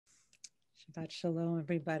Shabbat Shalom,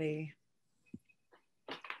 everybody.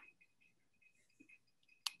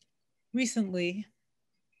 Recently,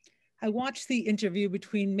 I watched the interview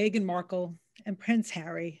between Meghan Markle and Prince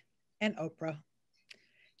Harry and Oprah.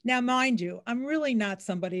 Now, mind you, I'm really not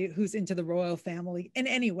somebody who's into the royal family in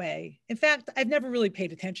any way. In fact, I've never really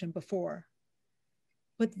paid attention before.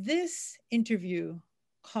 But this interview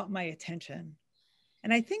caught my attention,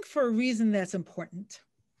 and I think for a reason that's important.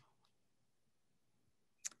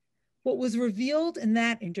 What was revealed in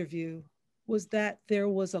that interview was that there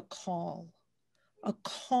was a call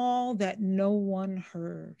that no one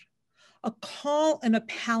heard, a call in a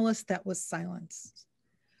palace that was silenced.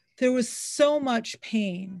 There was so much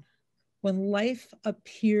pain when life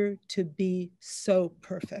appeared to be so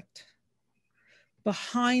perfect.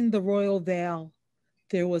 Behind the royal veil,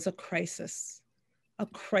 there was a crisis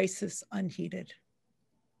unheeded.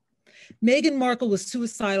 Meghan Markle was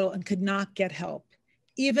suicidal and could not get help,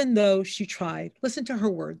 even though she tried. Listen to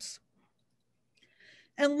her words.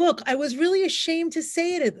 And look, I was really ashamed to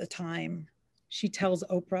say it at the time, she tells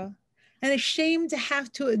Oprah, and ashamed to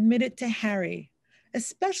have to admit it to Harry,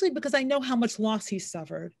 especially because I know how much loss he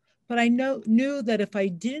suffered, but I knew that if I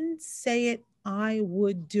didn't say it, I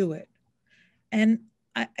would do it. And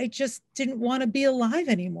I just didn't want to be alive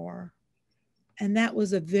anymore. And that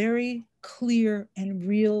was a very clear and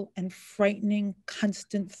real and frightening,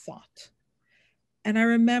 constant thought. And I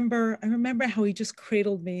remember how he just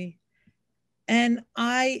cradled me. And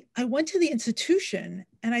I went to the institution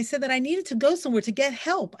and I said that I needed to go somewhere to get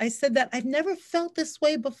help. I said that I've never felt this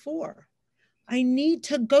way before. I need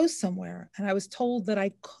to go somewhere. And I was told that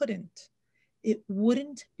I couldn't. It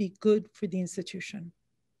wouldn't be good for the institution.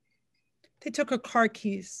 They took her car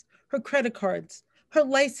keys, her credit cards, her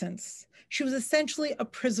license. She was essentially a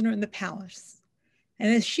prisoner in the palace.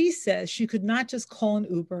 And as she says, she could not just call an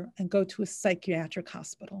Uber and go to a psychiatric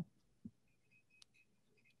hospital.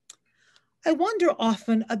 I wonder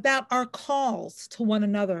often about our calls to one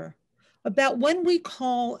another, about when we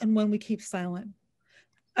call and when we keep silent,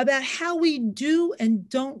 about how we do and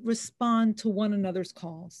don't respond to one another's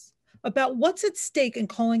calls, about what's at stake in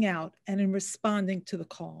calling out and in responding to the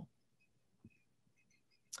call.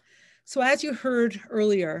 So as you heard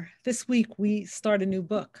earlier, this week we start a new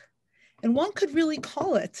book, and one could really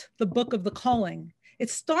call it the Book of the Calling. It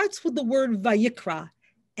starts with the word Vayikra,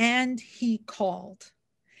 and he called.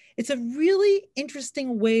 It's a really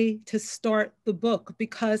interesting way to start the book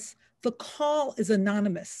because the call is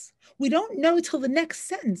anonymous. We don't know till the next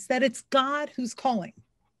sentence that it's God who's calling.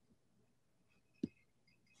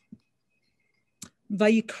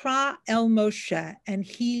 Vayikra el Moshe, and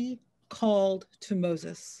he called to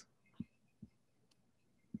Moses.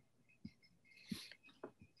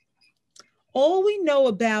 All we know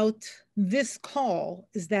about this call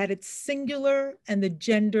is that it's singular and the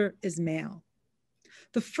gender is male.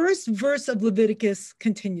 The first verse of Leviticus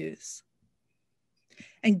continues.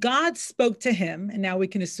 And God spoke to him, and now we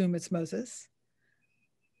can assume it's Moses,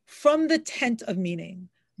 from the tent of meeting.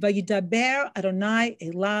 Vayidaber Adonai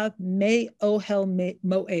elav me ohel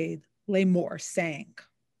moed lemor, saying.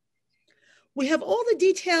 We have all the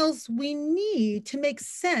details we need to make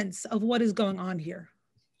sense of what is going on here.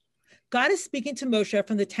 God is speaking to Moshe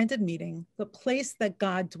from the tent of meeting, the place that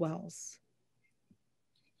God dwells.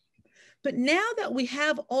 But now that we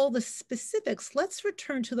have all the specifics, let's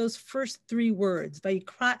return to those first three words,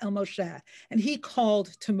 Vayikra el Moshe, and he called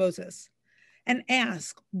to Moses, and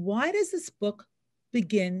ask, why does this book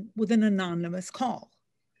begin with an anonymous call?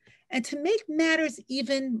 And to make matters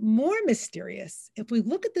even more mysterious, if we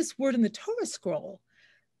look at this word in the Torah scroll,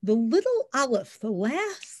 the little aleph, the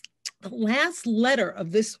last letter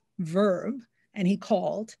of this verb, and he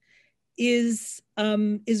called, is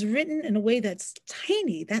written in a way that's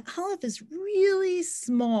tiny. That aleph is really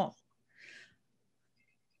small.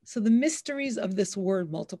 So the mysteries of this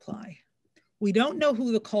word multiply. We don't know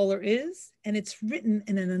who the caller is, and it's written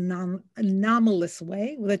in an anomalous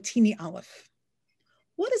way with a teeny aleph.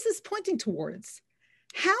 What is this pointing towards?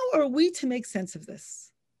 How are we to make sense of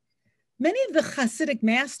this? Many of the Hasidic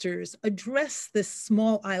masters address this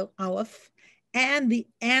small aleph and the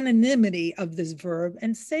anonymity of this verb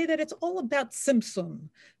and say that it's all about Tzimtzum,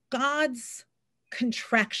 God's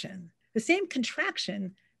contraction, the same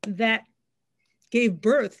contraction that gave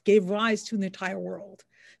rise to the entire world.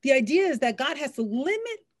 The idea is that God has to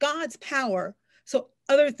limit God's power so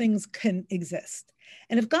other things can exist.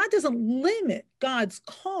 And if God doesn't limit God's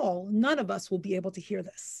call, none of us will be able to hear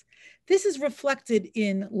this. This is reflected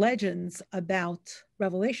in legends about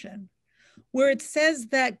Revelation, where it says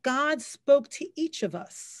that God spoke to each of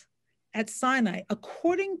us at Sinai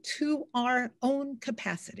according to our own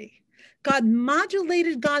capacity. God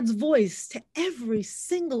modulated God's voice to every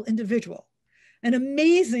single individual, an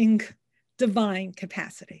amazing divine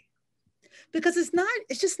capacity. Because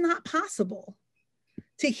it's just not possible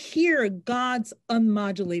to hear God's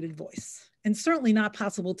unmodulated voice, and certainly not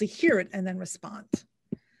possible to hear it and then respond.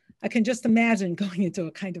 I can just imagine going into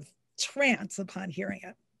a kind of trance upon hearing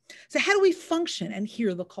it. So how do we function and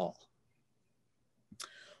hear the call?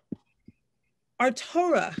 Our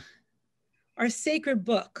Torah, our sacred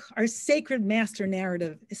book, our sacred master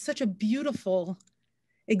narrative is such a beautiful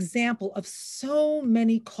example of so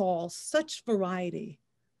many calls, such variety.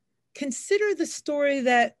 Consider the story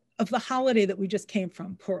of the holiday that we just came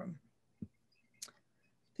from, Purim.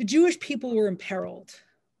 The Jewish people were imperiled,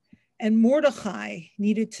 and Mordechai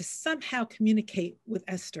needed to somehow communicate with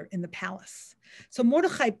Esther in the palace. So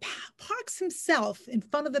Mordechai parks himself in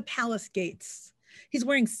front of the palace gates. He's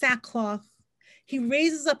wearing sackcloth. He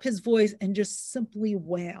raises up his voice and just simply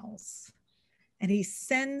wails. And he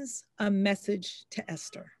sends a message to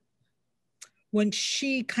Esther. When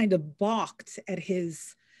she kind of balked at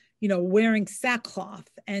his, wearing sackcloth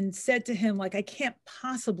and said to him, like, I can't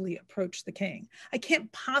possibly approach the king. I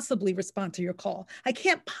can't possibly respond to your call. I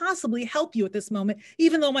can't possibly help you at this moment,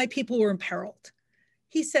 even though my people were imperiled.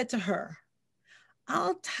 He said to her,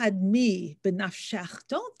 Al tadmi benafshech,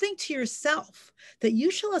 don't think to yourself that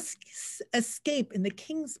you shall escape in the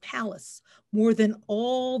king's palace more than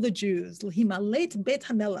all the Jews. L'himalet bet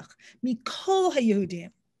hamelech mikol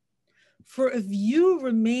haYehudim. For if you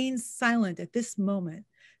remain silent at this moment,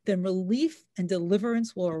 then relief and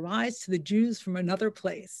deliverance will arise to the Jews from another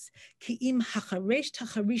place. Ki im hacharesh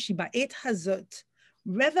tacharishi ba'et hazot,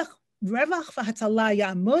 revach v'hatala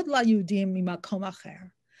ya'amod la'Yehudim mimakom acher.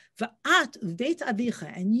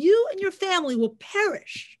 And you and your family will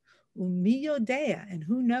perish. And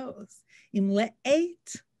who knows? And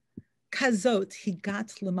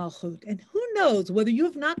who knows whether you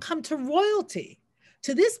have not come to royalty,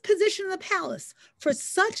 to this position in the palace for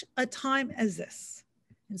such a time as this.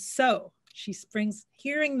 And so she springs,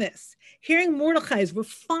 hearing Mordechai's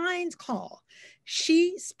refined call,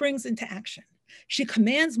 she springs into action. She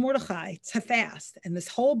commands Mordechai to fast. And this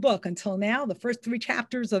whole book until now, the first 3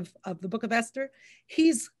 chapters of the book of Esther,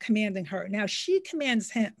 he's commanding her. Now she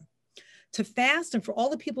commands him to fast, and for all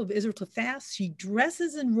the people of Israel to fast. She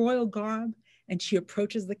dresses in royal garb and she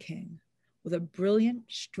approaches the king with a brilliant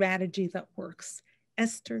strategy that works.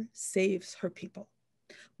 Esther saves her people.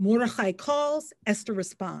 Mordechai calls, Esther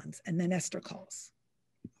responds, and then Esther calls.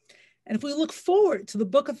 And if we look forward to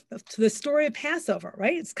the story of Passover,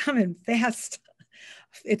 right? It's coming fast.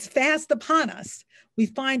 It's fast upon us. We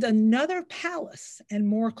find another palace and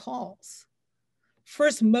more calls.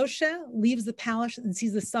 First, Moshe leaves the palace and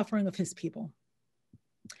sees the suffering of his people.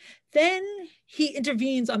 Then he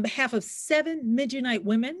intervenes on behalf of 7 Midianite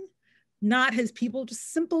women, not his people,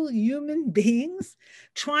 just simple human beings,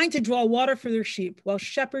 trying to draw water for their sheep while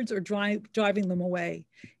shepherds are driving them away.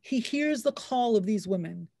 He hears the call of these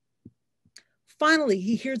women. Finally,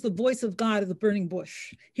 he hears the voice of God at the burning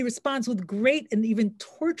bush. He responds with great and even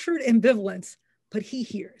tortured ambivalence, but he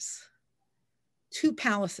hears. 2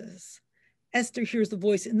 palaces. Esther hears the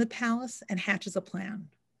voice in the palace and hatches a plan.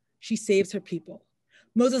 She saves her people.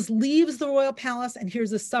 Moses leaves the royal palace and hears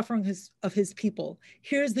the suffering of his people,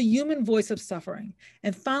 hears the human voice of suffering,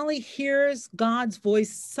 and finally hears God's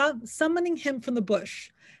voice summoning him from the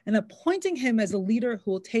bush and appointing him as a leader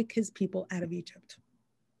who will take his people out of Egypt.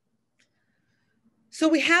 So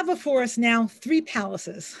we have before us now 3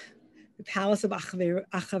 palaces: the palace of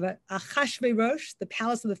Achashverosh, the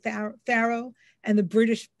palace of the Pharaoh, and the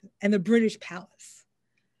British palace.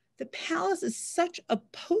 The palace is such a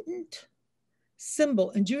potent symbol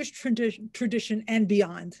in Jewish tradition and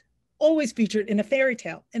beyond, always featured in a fairy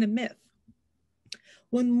tale, in a myth.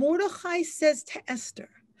 When Mordechai says to Esther,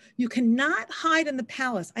 "You cannot hide in the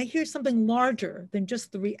palace," I hear something larger than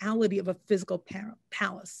just the reality of a physical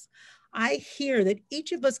palace. I hear that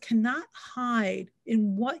each of us cannot hide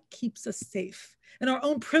in what keeps us safe, in our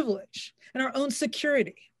own privilege, in our own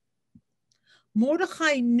security.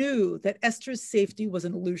 Mordechai knew that Esther's safety was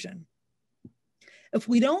an illusion. If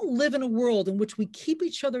we don't live in a world in which we keep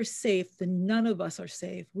each other safe, then none of us are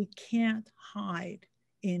safe. We can't hide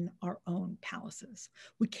in our own palaces.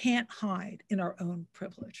 We can't hide in our own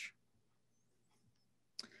privilege.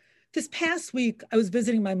 This past week, I was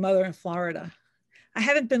visiting my mother in Florida. I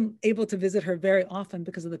haven't been able to visit her very often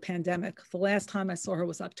because of the pandemic. The last time I saw her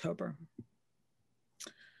was October.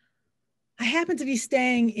 I happened to be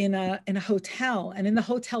staying in a hotel, and in the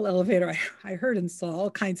hotel elevator, I heard and saw all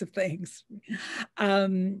kinds of things.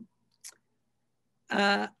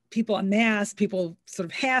 people en masse, people sort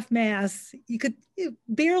of half mass. It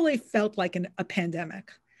barely felt like a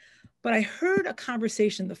pandemic. But I heard a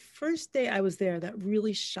conversation the first day I was there that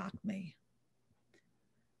really shocked me.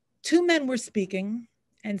 Two men were speaking,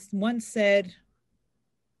 and one said,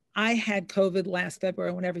 I had COVID last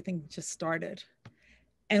February when everything just started.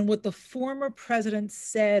 And what the former president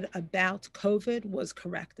said about COVID was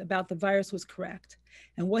correct, about the virus was correct.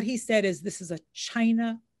 And what he said is, this is a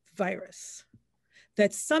China virus,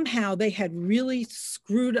 that somehow they had really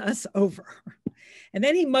screwed us over. And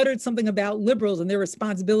then he muttered something about liberals and their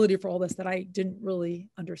responsibility for all this that I didn't really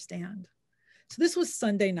understand. So this was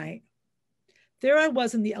Sunday night. There I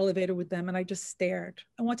was in the elevator with them, and I just stared.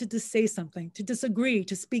 I wanted to say something, to disagree,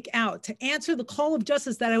 to speak out, to answer the call of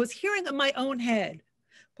justice that I was hearing in my own head.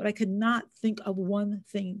 But I could not think of one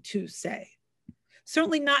thing to say.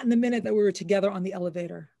 Certainly not in the minute that we were together on the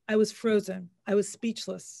elevator. I was frozen. I was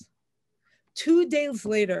speechless. 2 days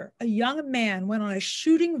later, a young man went on a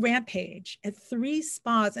shooting rampage at 3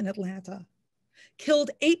 spas in Atlanta, killed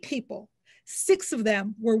 8 people. 6 of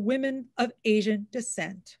them were women of Asian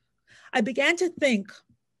descent. I began to think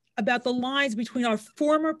about the lines between our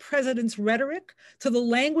former president's rhetoric to the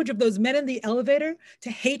language of those men in the elevator to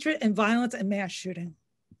hatred and violence and mass shooting.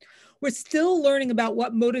 We're still learning about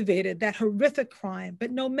what motivated that horrific crime,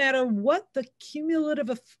 but no matter what the cumulative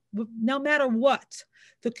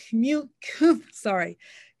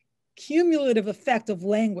effect of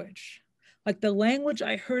language, like the language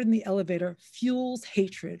I heard in the elevator, fuels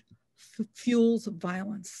hatred, fuels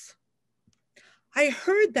violence. I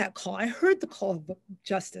heard that call. I heard the call of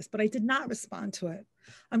justice, but I did not respond to it.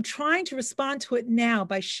 I'm trying to respond to it now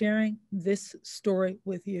by sharing this story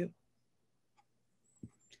with you.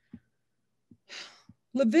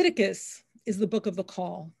 Leviticus is the book of the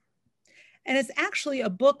call. And it's actually a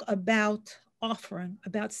book about offering,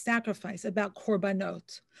 about sacrifice, about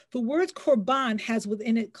korbanot. The word korban has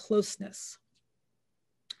within it closeness.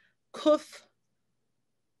 Kuf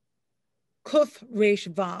resh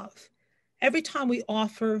vav. Every time we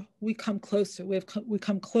offer, we come closer. We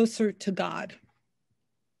come closer to God.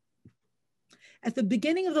 At the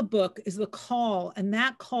beginning of the book is the call, and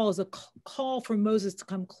that call is a call for Moses to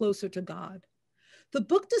come closer to God. The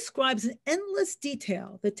book describes in endless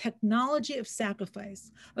detail the technology of sacrifice,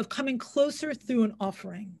 of coming closer through an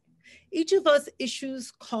offering. Each of us issues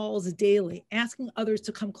calls daily, asking others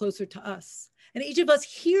to come closer to us. And each of us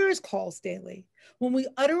hears calls daily. When we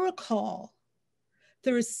utter a call,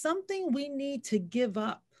 there is something we need to give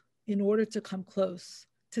up in order to come close,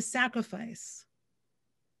 to sacrifice.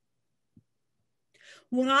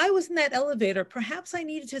 When I was in that elevator, perhaps I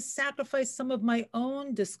needed to sacrifice some of my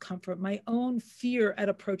own discomfort, my own fear at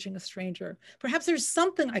approaching a stranger. Perhaps there's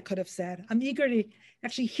something I could have said. I'm eager to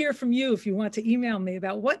actually hear from you if you want to email me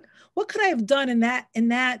about what could I have done in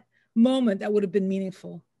that moment that would have been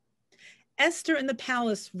meaningful. Esther in the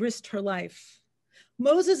palace risked her life.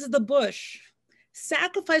 Moses in the bush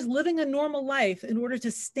sacrificed living a normal life in order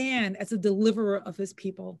to stand as a deliverer of his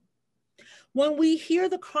people. When we hear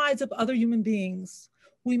the cries of other human beings,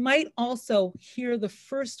 we might also hear the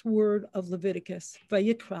first word of Leviticus,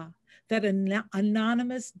 Vayikra, that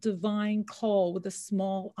anonymous divine call with a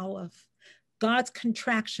small aleph, God's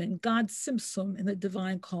contraction, God's Tzimtzum in the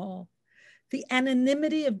divine call. The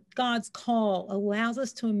anonymity of God's call allows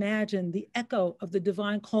us to imagine the echo of the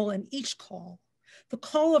divine call in each call, the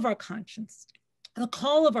call of our conscience, the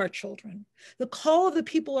call of our children, the call of the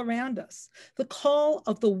people around us, the call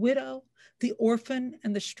of the widow, the orphan,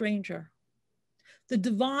 and the stranger. The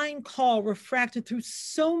divine call refracted through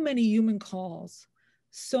so many human calls,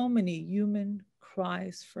 so many human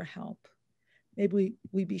cries for help. Maybe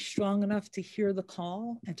we be strong enough to hear the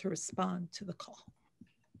call and to respond to the call.